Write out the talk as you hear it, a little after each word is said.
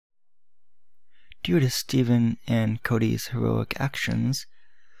Due to Stephen and Cody's heroic actions,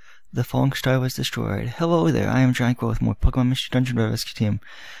 the falling star was destroyed. Hello there, I am GiantGrotle with more Pokemon Mystery Dungeon Rescue Team.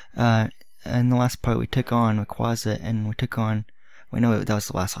 In the last part we took on Rayquaza and we took on... Wait, no, that was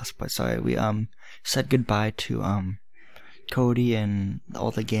the last part, sorry. We said goodbye to Cody and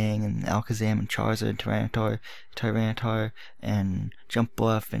all the gang and Alakazam and Charizard, Tyranitar and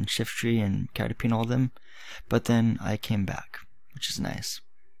Jumpluff and Shiftry and Caterpie and all of them. But then I came back, which is nice,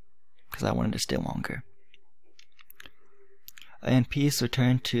 because I wanted to stay longer. And peace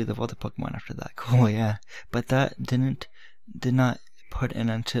returned to the world of Pokemon after that. Cool, yeah. But that did not put an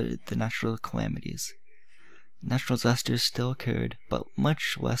end to the natural calamities. Natural disasters still occurred, but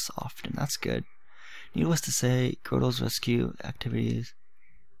much less often. That's good. Needless to say, Grotle's rescue activities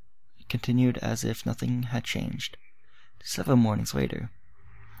continued as if nothing had changed. 7 mornings later,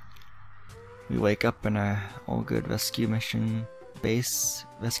 we wake up in our all-good rescue mission base,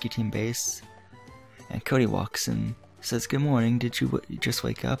 rescue team base, and Cody walks in. Says, "Good morning, did you just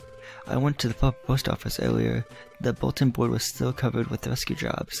wake up? I went to the post office earlier. The bulletin board was still covered with rescue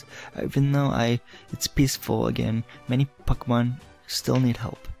jobs. Even though it's peaceful again, many Pokemon still need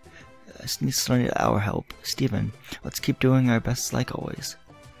help. Still need our help. Steven, let's keep doing our best like always."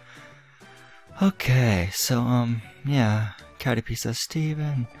 Okay, so, yeah. Caterpie says,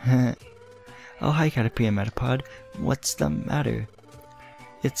 "Steven." "Oh, hi, Caterpie and Metapod. What's the matter?"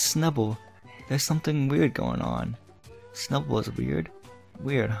 "It's Snubble. There's something weird going on." "Snubble is weird?"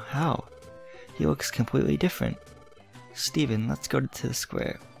 "Weird? How?" "He looks completely different." "Steven, let's go to the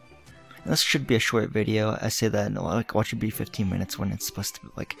square." And this should be a short video. I say that like watch it be 15 minutes when it's supposed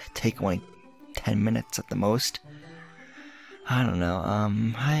to like take only 10 minutes at the most. I don't know.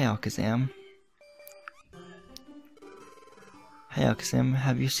 Hi Alakazam. "Hi Alakazam,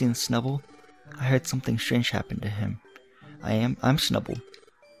 have you seen Snubble? I heard something strange happened to him." I'm Snubble."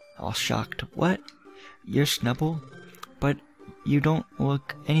 All shocked. "What? You're Snubble? But you don't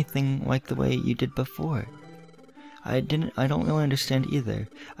look anything like the way you did before." I don't really understand either.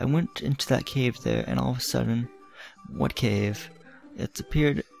 I went into that cave there and all of a sudden..." "What cave?" "It's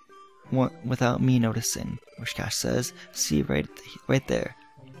appeared without me noticing," Wishcash says. "See right there.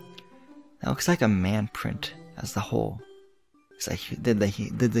 That looks like a man print as the whole." It's like, did the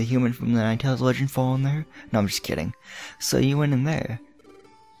human from the Ninetales legend fall in there? No, I'm just kidding. "So you went in there?"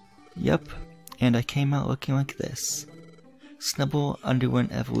 "Yep, and I came out looking like this." Snubble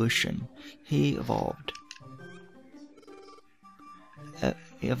underwent evolution. He evolved.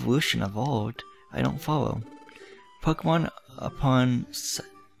 Evolution evolved? I don't follow. Pokemon upon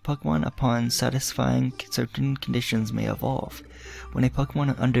satisfying certain conditions may evolve. When a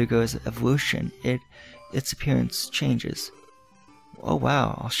Pokemon undergoes evolution, its appearance changes. Oh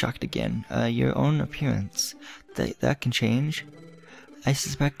wow, all shocked again. Your own appearance. That can change? I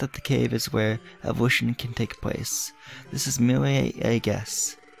suspect that the cave is where evolution can take place. This is merely a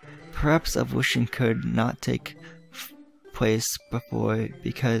guess. Perhaps evolution could not take place before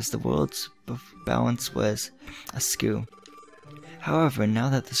because the world's balance was askew. However, now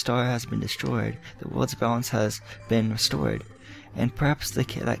that the star has been destroyed, the world's balance has been restored, and perhaps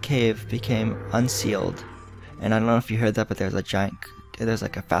that cave became unsealed. And I don't know if you heard that, but there's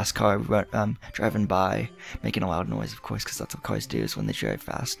like a fast car driving by, making a loud noise, of course, because that's what cars do is when they drive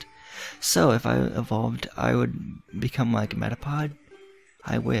fast. So if I evolved, I would become like a Metapod?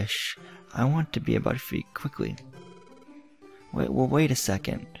 I wish. I want to be a Butterfree quickly. Wait a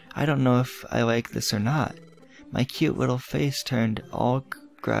second. I don't know if I like this or not. My cute little face turned all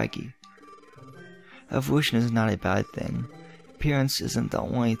groggy. Evolution is not a bad thing. Appearance isn't the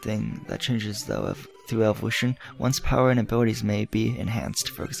only thing that changes though. Through evolution, one's power and abilities may be enhanced,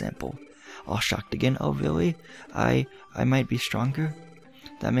 for example. All shocked again. Oh really? I might be stronger?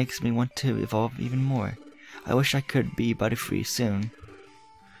 That makes me want to evolve even more. I wish I could be Butterfree soon.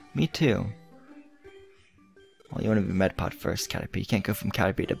 Me too. Well, you want to be Metapod first, Caterpie. You can't go from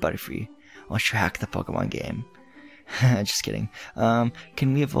Caterpie to Butterfree unless you hack the Pokemon game. Just kidding.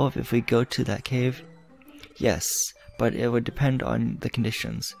 Can we evolve if we go to that cave? Yes, but it would depend on the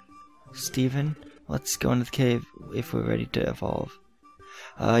conditions. Steven, let's go into the cave if we're ready to evolve.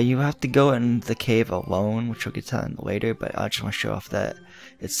 You have to go in the cave alone, which we'll get to later, but I just want to show off that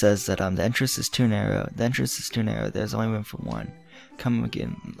it says that the entrance is too narrow. The entrance is too narrow. There's only room for one. Come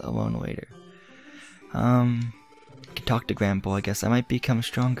again alone later. I can talk to Grandpa, I guess. I might become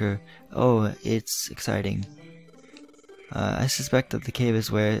stronger. Oh, it's exciting. I suspect that the cave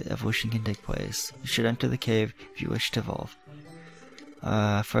is where evolution can take place. You should enter the cave if you wish to evolve.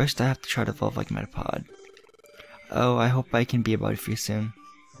 First I have to try to evolve like Metapod. Oh, I hope I can be a Butterfree soon.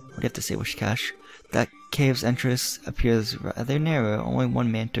 What do you have to say, Wishcash? That cave's entrance appears rather narrow, only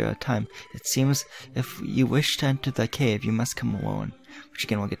one man at a time. It seems if you wish to enter the cave, you must come alone. Which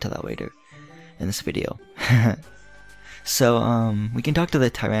again, we'll get to that later in this video. So, we can talk to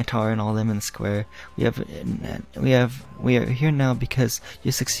the Tyrantar and all them in the square. We are here now because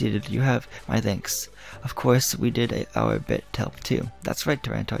you succeeded. You have my thanks. Of course, we did our bit to help too. That's right,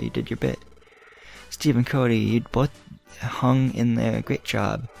 Tyrantar, you did your bit. Steve and Cody, you both hung in there. Great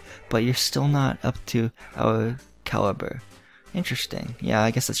job. But you're still not up to our caliber. Interesting. Yeah,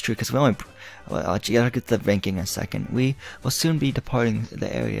 I guess that's true, because we only... Well, I'll get the ranking in a second. We will soon be departing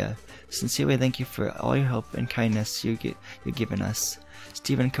the area. Sincerely thank you for all your help and kindness you've given us.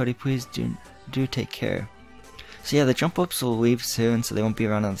 Steve and Cody, please do take care. So yeah, the jump whoops will leave soon, so they won't be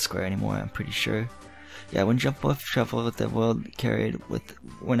around on the square anymore, I'm pretty sure. Yeah, when jump whoops travel with the world carried with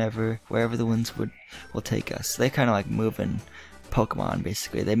wherever the winds will take us. They kind of like move in Pokemon,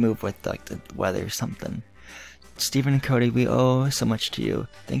 basically. They move with like the weather or something. Stephen and Cody, we owe so much to you.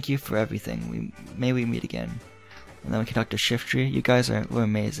 Thank you for everything. May we meet again. And then we can talk to Shiftry. You guys were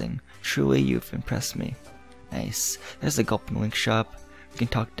amazing. Truly, you've impressed me. Nice. There's the Gulpin Link shop. We can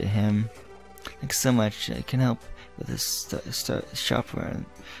talk to him. Thanks so much. I can help with this shop run.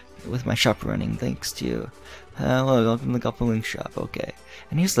 With my shop running, thanks to you. Hello, welcome to the Gulpin Link shop. Okay.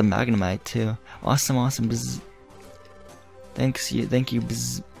 And here's the Magnemite too. Awesome, awesome. Bzz. Thank you.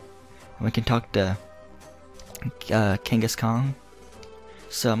 Bzz. And we can talk to Kangaskhan.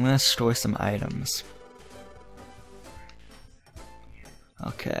 So I'm gonna store some items.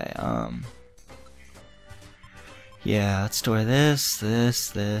 Okay, yeah, let's store this.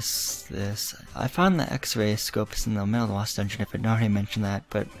 I found the X-ray scopes in the middle of the last dungeon, if I didn't already mention that,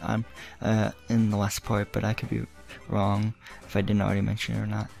 but I'm, in the last part, but I could be wrong if I didn't already mention it or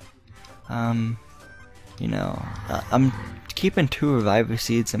not. You know, I'm keeping 2 reviver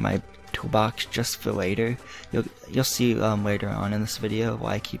seeds in my toolbox just for later. You'll see, later on in this video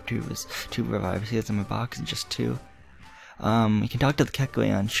why I keep 2 reviver seeds in my box and just 2. We can talk to the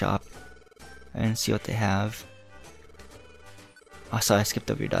Kecleon shop and see what they have. Oh, sorry, I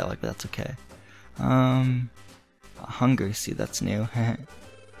skipped over your dialogue, but that's okay. Hunger seed, that's new.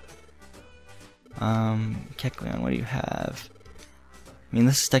 Kecleon, what do you have? I mean,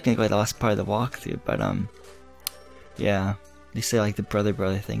 this is technically the last part of the walkthrough, but, yeah. They say, like, the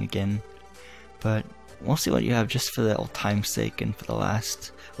brother thing again. But we'll see what you have just for the old time's sake and for the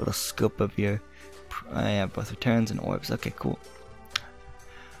last little scope of your... yeah, both returns and orbs. Okay, cool.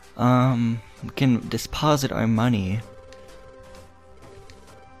 We can deposit our money.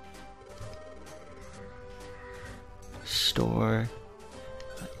 Store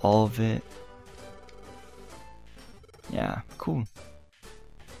all of it. Yeah, cool.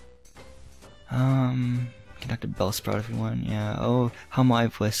 Conduct a Bellsprout if you want. Yeah. Oh, how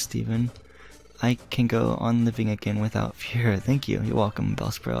marvelous, Steven. I can go on living again without fear. Thank you. You're welcome,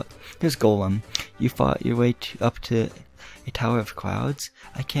 Bellsprout. Here's Golem. You fought your way up to a tower of clouds?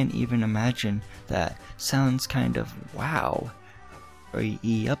 I can't even imagine that. Sounds kind of wow. Or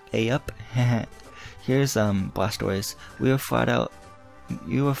A up. Here's Blastoise. You were flat out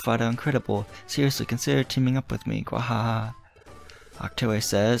incredible. Seriously, consider teaming up with me. Gwahaha. October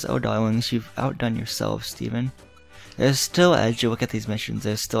says, oh darlings, you've outdone yourselves, Steven. There's still, as you look at these missions,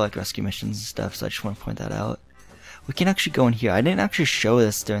 there's still like rescue missions and stuff, so I just want to point that out. We can actually go in here. I didn't actually show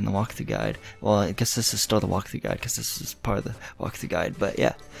this during the walkthrough guide. Well, I guess this is still the walkthrough guide, because this is part of the walkthrough guide, but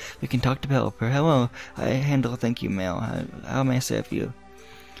yeah. We can talk to developer. Hello, I handle thank you mail. How may I serve you? You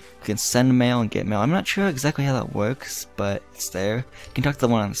can send mail and get mail. I'm not sure exactly how that works, but it's there. You can talk to the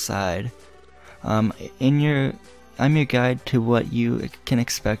one on the side. I'm your guide to what you can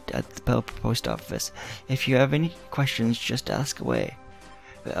expect at the Developer Post Office. If you have any questions, just ask away.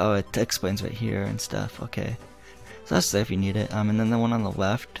 Oh, it explains right here and stuff. Okay, so that's there if you need it. And then the one on the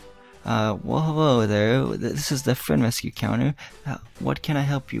left. Well, hello there. This is the friend rescue counter. What can I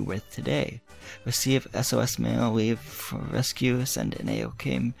help you with today? Receive SOS mail, leave for rescue, send an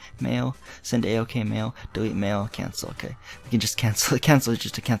AOK mail, send AOK mail, delete mail, cancel. Okay, we can just cancel. Cancel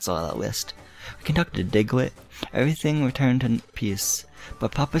just to cancel out that list. We can talk to Diglett. Everything returned in peace,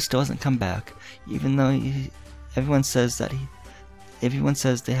 but Papa still hasn't come back, even though everyone says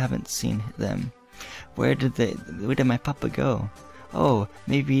they haven't seen them. Where did my Papa go? Oh,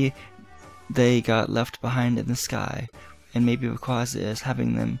 maybe they got left behind in the sky, and maybe Rayquaza is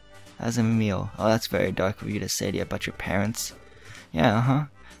having them as a meal. Oh, that's very dark of you to say about your parents. Yeah,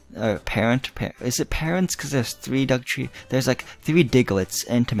 is it parents? Because there's 3 Dugtrio. There's like 3 Digletts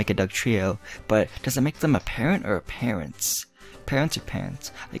in to make a Dugtrio, but does it make them a parent or a parents? Parents or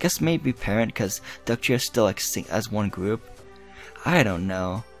parents? I guess maybe parent, because Dugtrio still like sync as one group. I don't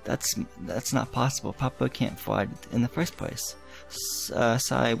know. That's not possible. Papa can't fly in the first place.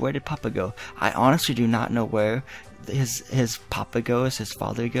 Sai, where did Papa go? I honestly do not know where his Papa goes, his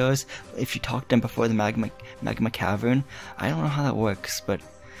father goes. If you talk to him before the magma cavern, I don't know how that works, but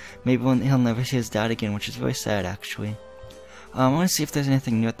maybe he'll never see his dad again, which is very sad actually. I want to see if there's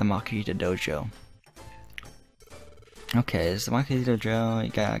anything new at the Makihita Dojo. Okay, there's the Makihita Dojo.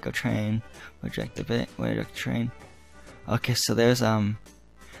 You gotta go train. Where'd you activate? Where'd you train? Okay, so there's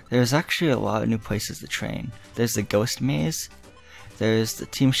actually a lot of new places to train. There's the Ghost Maze. There's the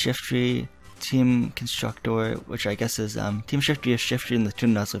Team Shiftry, Team Constructor, which I guess is Team Shiftry is Shiftry in the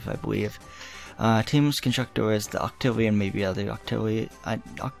Toon Nuzleaf, I believe. Team Constructor is the Octillery and maybe other Octillery.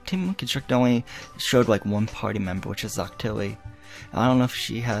 Team Constructor only showed like one party member, which is the Octillery. I don't know if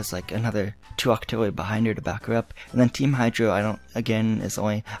she has like another 2 Octillery behind her to back her up. And then Team Hydro, I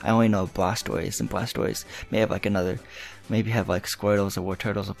only know Blastoise, and Blastoise may have like maybe have like Squirtles or War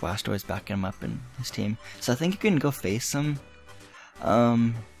Turtles or Blastoise backing him up in his team. So I think you can go face him.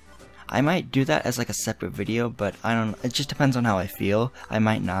 I might do that as like a separate video, but I don't know. It just depends on how I feel. I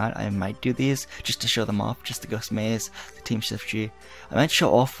might not. I might do these just to show them off, just the Ghost Maze, the Team Shiftry. I might show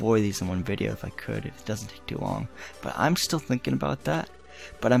all 4 of these in one video if I could, if it doesn't take too long. But I'm still thinking about that.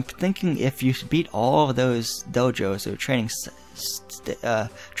 But I'm thinking if you beat all of those dojos or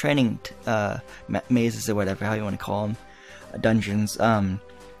training mazes or whatever, how you want to call them, dungeons, I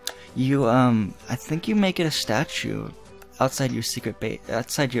think you make it a statue outside your secret base,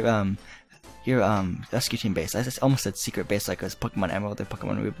 outside your rescue team base. I just almost said secret base like it was Pokemon Emerald or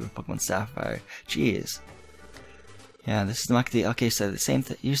Pokemon Ruby or Pokemon Sapphire. Jeez. Yeah, this is the Makihita. Okay, so the same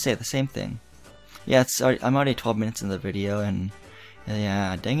thing. You say the same thing. Yeah, I'm already 12 minutes in the video, and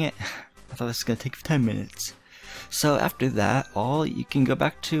yeah, dang it. I thought this was gonna take 10 minutes. So after that, you can go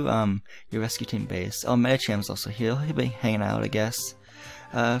back to your rescue team base. Oh, Metacham's also here. He'll be hanging out, I guess.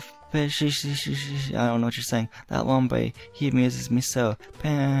 I don't know what you're saying. That Lombre, he amuses me so.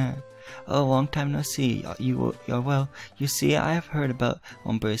 Oh, long time no see. You're well. You see, I have heard about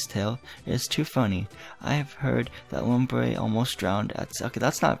Lombre's tale. It is too funny. I have heard that Lombre almost drowned at sea. Okay,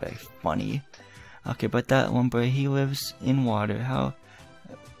 that's not very funny. Okay, but that Lombre, he lives in water. How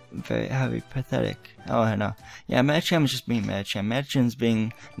very pathetic. Oh, no. Yeah, Metacham is just being Metacham. Metacham's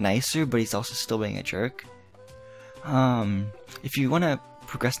being nicer, but he's also still being a jerk. If you want to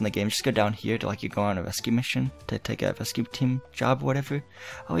progress in the game, just go down here to like you go on a rescue mission to take a rescue team job or whatever.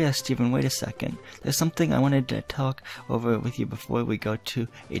 Oh yeah, Steven, wait a second. There's something I wanted to talk over with you before we go to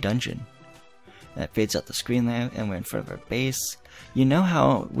a dungeon. That fades out the screen there, and we're in front of our base. You know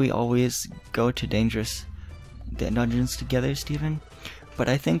how we always go to dangerous dungeons together, Steven? But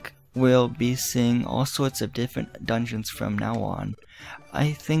I think we'll be seeing all sorts of different dungeons from now on.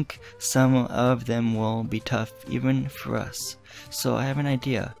 I think some of them will be tough even for us. So I have an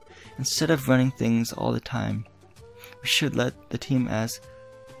idea. Instead of running things all the time, we should let the team as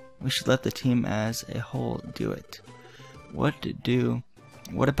a whole do it.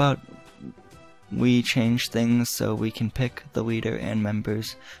 What about we change things so we can pick the leader and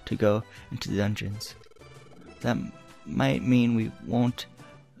members to go into the dungeons? That might mean we won't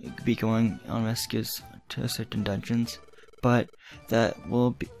be going on rescues to certain dungeons, but that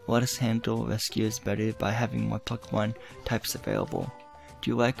will let us handle rescues better by having more Pokemon types available. Do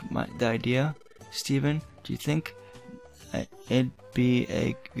you like the idea, Steven? Do you think it'd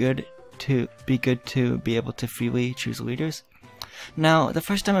be good to be able to freely choose leaders? Now, the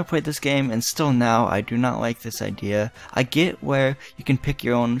first time I played this game, and still now, I do not like this idea. I get where you can pick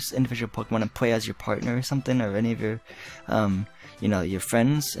your own individual Pokemon and play as your partner or something, or any of your, your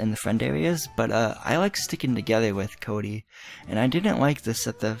friends in the friend areas, but I like sticking together with Cody, and I didn't like this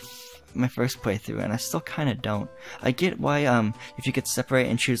at my first playthrough, and I still kinda don't. I get why, if you could separate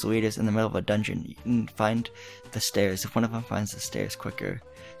and choose leaders in the middle of a dungeon, you can find the stairs, if one of them finds the stairs quicker.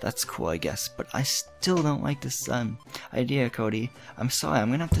 That's cool, I guess, but I still don't like this idea, Cody. I'm sorry,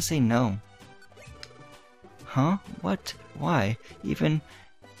 I'm gonna have to say no. Huh? What? Why? Even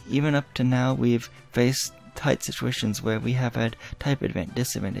up to now, we've faced tight situations where we have had type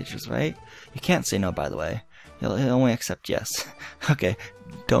disadvantages, right? You can't say no, by the way. He'll only accept yes. Okay,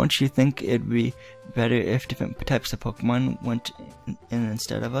 don't you think it'd be better if different types of Pokemon went in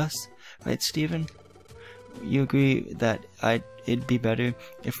instead of us? Right, Steven? You agree that it'd be better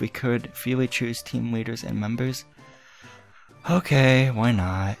if we could freely choose team leaders and members? Okay, why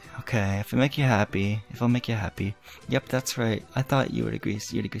not? Okay, if it make you happy, if it'll make you happy. Yep, that's right. I thought you would agree.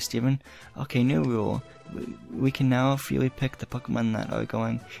 You'd agree, Steven. Okay, new rule. We can now freely pick the Pokemon that are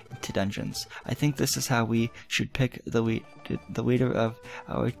going into dungeons. I think this is how we should pick the leader of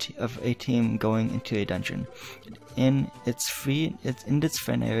of a team going into a dungeon. In its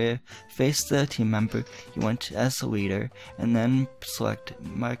friend area, face the team member you want as the leader, and then select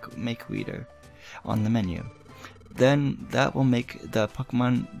make leader on the menu. Then that will make the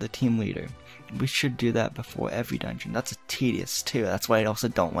Pokemon the team leader. We should do that before every dungeon. That's tedious too. That's why I also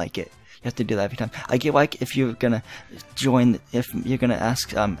don't like it. You have to do that every time. I get like if you're gonna join, if you're gonna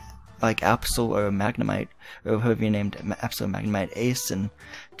ask like Absol or Magnemite or whoever you named Absol, Magnemite, Ace, and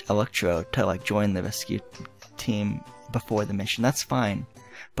Electro to like join the rescue team before the mission. That's fine.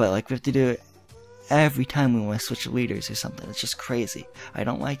 But like we have to do it every time we want to switch leaders or something. It's just crazy. I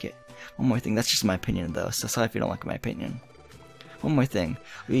don't like it. One more thing, that's just my opinion though, so sorry if you don't like my opinion. One more thing,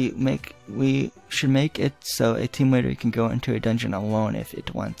 we should make it so a team leader can go into a dungeon alone if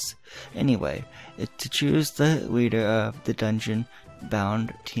it wants. Anyway, to choose the leader of the dungeon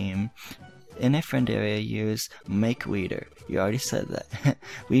bound team in a friend area, use make leader. You already said that.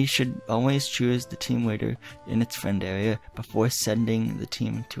 We should always choose the team leader in its friend area before sending the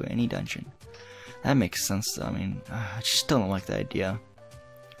team to any dungeon. That makes sense though. I mean, I just still don't like the idea.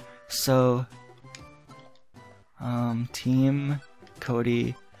 So, team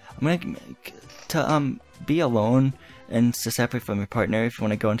Cody, I'm gonna to be alone and to separate from your partner. If you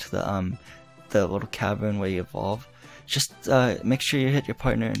want to go into the little cavern where you evolve, just make sure you hit your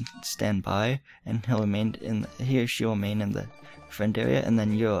partner and stand by, and he or she will remain in the friend area, and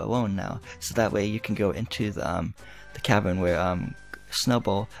then you're alone now. So that way you can go into the cavern where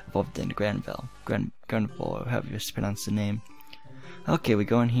Snowball evolved into Granville, or however you pronounce the name. Okay, we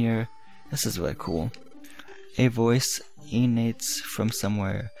go in here. This is really cool. A voice emanates from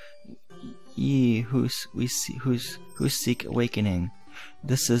somewhere. Ye who seek awakening.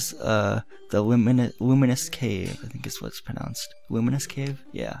 This is the luminous cave. I think is what it's pronounced. Luminous cave.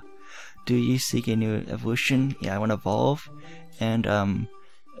 Yeah. Do you seek a new evolution? Yeah, I want to evolve, and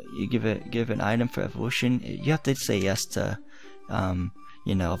you give an item for evolution. You have to say yes to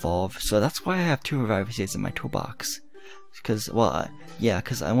evolve. So that's why I have 2 revival seeds in my toolbox. Because,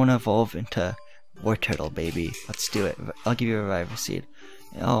 because I want to evolve into War Turtle, baby. Let's do it. I'll give you a Reviver Seed.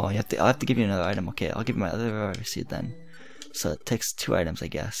 Oh, I'll have to give you another item. Okay, I'll give you my other Reviver Seed then. So it takes 2 items, I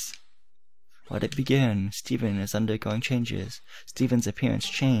guess. Let it begin. Steven is undergoing changes. Steven's appearance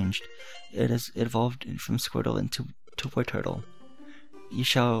changed. It evolved from Squirtle into War Turtle. You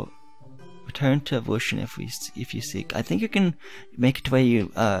shall return to evolution if you seek. I think you can make it to where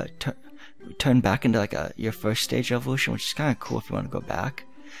you turn back into like your first stage evolution, which is kind of cool if you want to go back.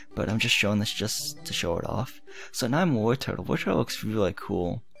 But I'm just showing this just to show it off. So now I'm War Turtle. War Turtle looks really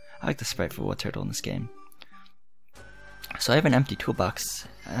cool. I like the sprite for War Turtle in this game. So I have an empty toolbox.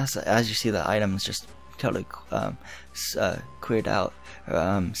 As you see, the items just totally cleared out,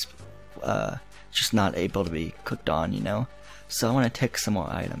 just not able to be cooked on, you know. So I want to take some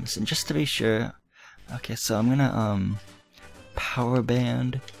more items, and just to be sure. Okay, so I'm gonna power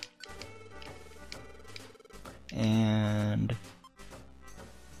band. And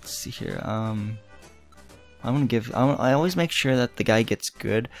let's see here. I always make sure that the guy gets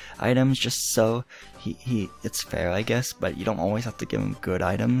good items, just so it's fair, I guess. But you don't always have to give him good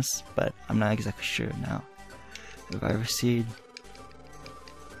items. But I'm not exactly sure now. Reviver Seed,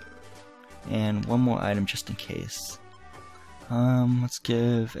 and one more item just in case. Let's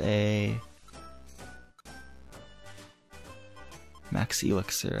give a Max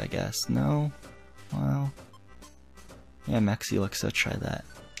Elixir, I guess. No, well. Yeah, Max Elixir, try that.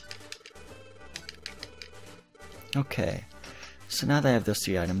 Okay, so now that I have those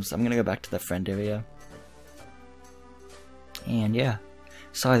 3 items, I'm gonna go back to the friend area. And yeah,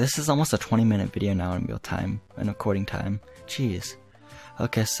 sorry, this is almost a 20-minute video now in real time, in recording time. Jeez.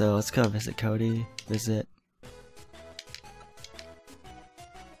 Okay, so let's go visit Cody. Visit.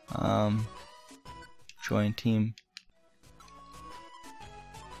 Join team.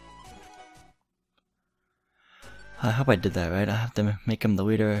 I hope I did that right. I have to make him the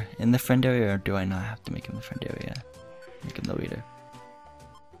leader in the friend area, or do I not have to make him the friend area? Make him the leader.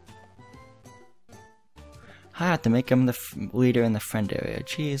 I have to make him the leader in the friend area.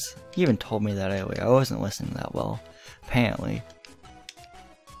 Jeez, he even told me that earlier. I wasn't listening that well, apparently.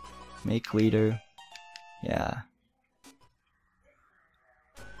 Make leader. Yeah.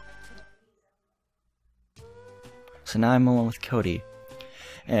 So now I'm alone with Cody.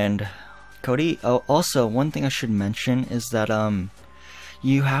 And Cody, also one thing I should mention is that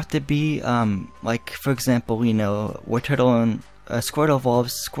you have to be like, for example, you know, where Turtle and Squirtle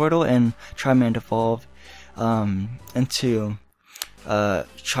evolves, Squirtle and Charmander evolve into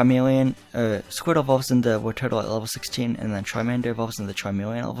Charmeleon. Squirtle evolves into Wartortle at level 16, and then Charmander evolves into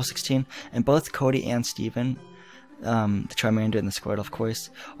Charmeleon at level 16. And both Cody and Steven, the Charmander and the Squirtle, of course,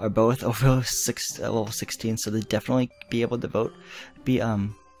 are both over level 16, so they definitely be able to vote.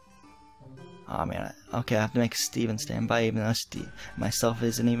 Oh man, okay, I have to make Steven stand by, even though myself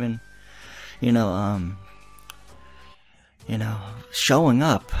isn't even, you know, showing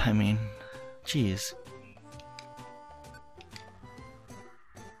up. I mean, jeez.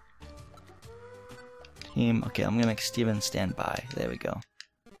 Team. Okay, I'm gonna make Steven stand by. There we go.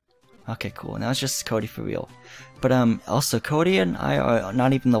 Okay, cool. Now it's just Cody for real. But also Cody and I are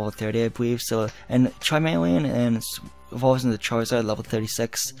not even level 30, I believe. So, and Charmeleon and evolves into Charizard level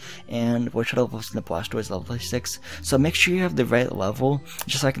 36, and Wartortle evolves into Blastoise level 36. So make sure you have the right level,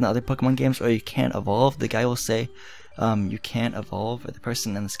 just like in the other Pokemon games, or you can't evolve. The guy will say, you can't evolve, or the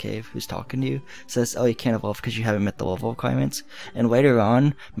person in this cave who's talking to you says, oh, you can't evolve because you haven't met the level requirements. And later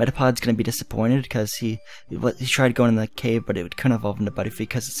on, Metapod's gonna be disappointed because he tried going in the cave, but it couldn't evolve into Butterfree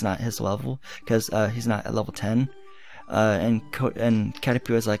because it's not his level, because he's not at level 10. And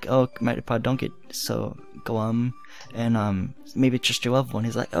Caterpillar's like, oh, Metapod, don't get so glum, and maybe it's just your level. And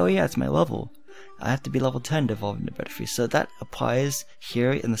he's like, oh yeah, it's my level. I have to be level 10 to evolve into Butterfree. So that applies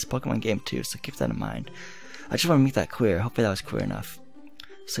here in this Pokemon game too, so keep that in mind. I just want to make that clear. Hopefully that was clear enough.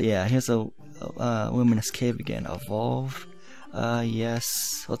 So yeah, here's a Luminous Cave again. Evolve.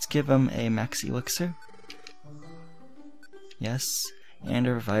 Yes. Let's give him a Max Elixir. Yes. And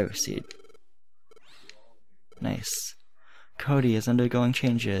a Reviver Seed. Nice. Cody is undergoing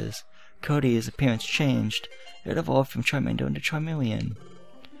changes. Cody's appearance changed. It evolved from Charmander into Charmeleon.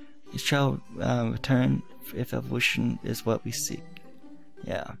 It shall return if evolution is what we seek.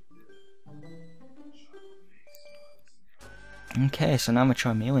 Yeah. Okay, so now I'm a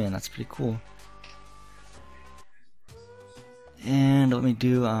Charmeleon. That's pretty cool. And let me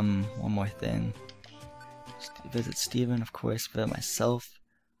do one more thing. Visit Steven, of course, visit myself.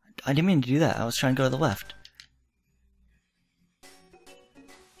 I didn't mean to do that. I was trying to go to the left.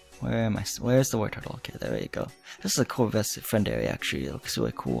 Where am I? Where's the Wartortle? Okay, there you go. This is a cool best friend area, actually. It looks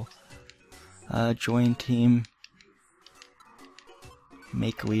really cool. Join team.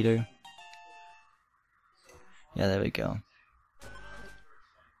 Make leader. Yeah, there we go.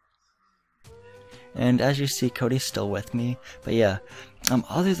 And as you see, Cody's still with me. But yeah,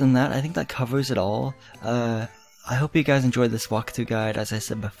 other than that, I think that covers it all. I hope you guys enjoyed this walkthrough guide, as I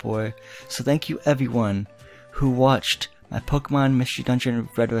said before. So thank you everyone who watched my Pokemon Mystery Dungeon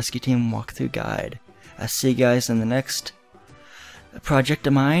Red Rescue Team walkthrough guide. I'll see you guys in the next project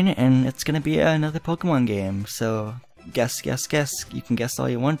of mine, and it's gonna be another Pokemon game. So guess. You can guess all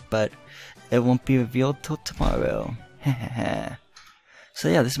you want, but it won't be revealed till tomorrow. So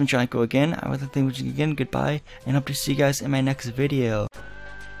yeah, this has been GiantGrotle again. I would like to thank you again. Goodbye, and hope to see you guys in my next video.